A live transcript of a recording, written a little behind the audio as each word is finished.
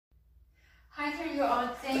you all.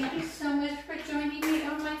 Thank you so much for joining me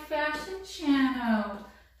on my fashion channel.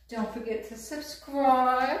 Don't forget to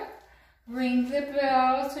subscribe, ring the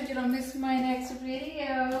bell so you don't miss my next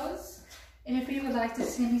videos. And if you would like to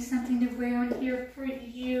send me something to wear on here for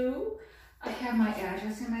you, I have my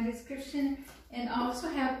address in my description and also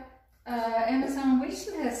have Amazon wish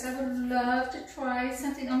list. I would love to try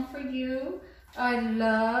something on for you. I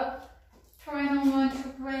love trying on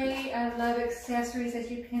lingerie. I love accessories,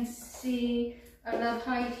 as you can see. I love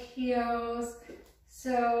high heels.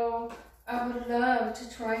 So I would love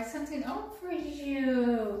to try something on for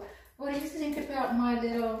you. What do you think about my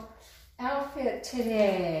little outfit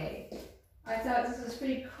today? I thought this was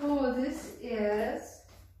pretty cool. This is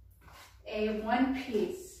a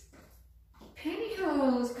one-piece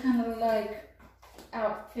pantyhose kind of like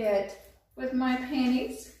outfit with my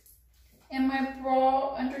panties and my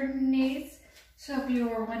bra underneath. So if you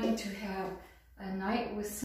are wanting to have a night with